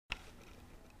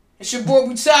It's your boy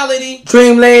Brutality.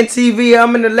 Dreamland TV.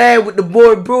 I'm in the lab with the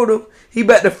boy Brutal. He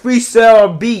about to freestyle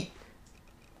a beat.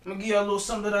 I'm gonna give y'all a little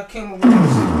something that I came up with.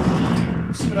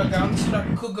 Let's see what I got. Let me see what I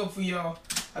can cook up for y'all.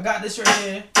 I got this right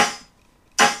here.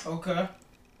 Okay.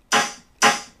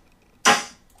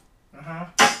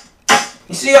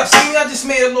 You see, I just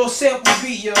made a little sample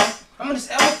beat, y'all. I'm gonna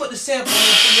put the sample in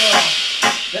for y'all.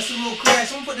 That's a little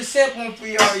crash. I'm gonna put the sample in for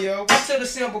y'all, yo. Wait till the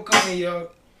sample come in, y'all.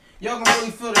 Y'all gonna really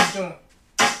feel this joint.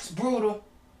 It's brutal.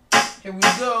 Here we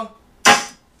go.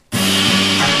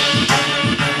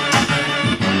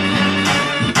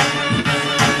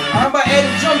 I'm about to add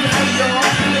the drums in for y'all.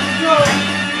 Here we go.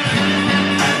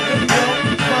 Here we go.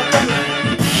 It's about coming.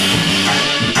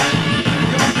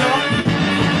 Here we go.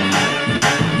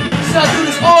 So I do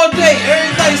this all day,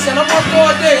 every day, son. I work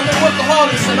all day. I'm a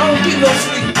workaholic, son. I don't get no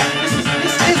sleep.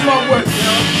 This is my work, you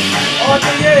know. All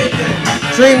day, every day.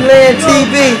 Dreamland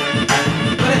TV.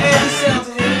 Gotta add these sounds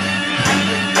in here.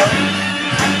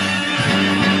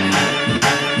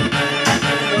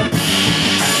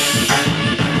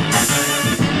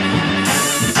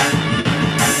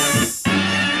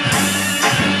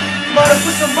 About to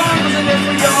put some bongos in there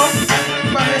for y'all.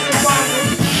 About to have some bongos.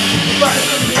 About to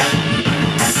come in.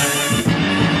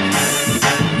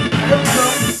 Here we go.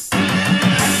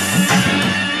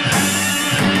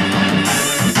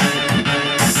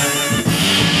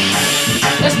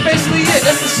 That's basically it.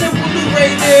 That's a simple loop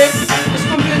right there. It's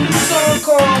gonna be a new song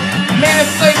called Mad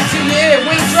Flavor to Your Ear.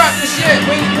 We ain't dropped this yet.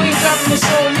 We ain't dropping this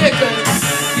song yet, cause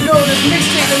you know this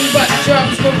mixtape that we about to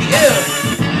drop is gonna be ill.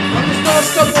 I'm just throwing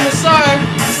stuff on the side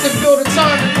just to fill the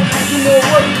time to do more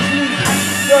work with this music.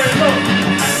 You already know.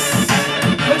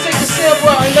 I'm gonna take the sample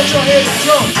out and let y'all hear the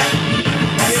drums.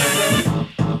 Here we go.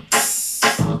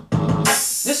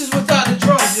 This is without the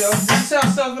drums, yo. This is how it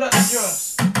sounds without the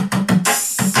drums.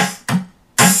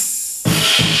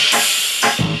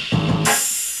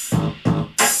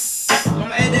 I'm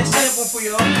gonna add that sample for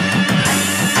y'all.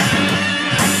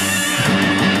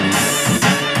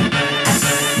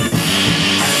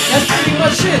 That's pretty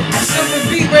much it. A simple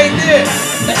beat right there.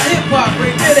 That's hip hop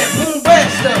right there. That boom bap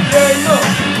stuff. You already know.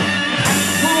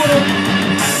 Brutal.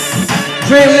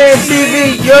 Dreamland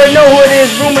TV. You already know who it is.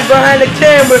 Rumors behind the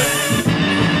camera.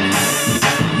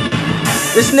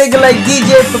 This nigga like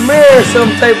DJ Premier or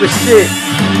some type of shit.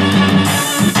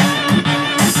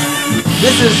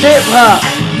 This is hip hop.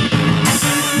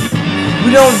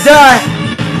 We don't die.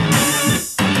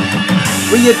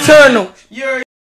 We eternal.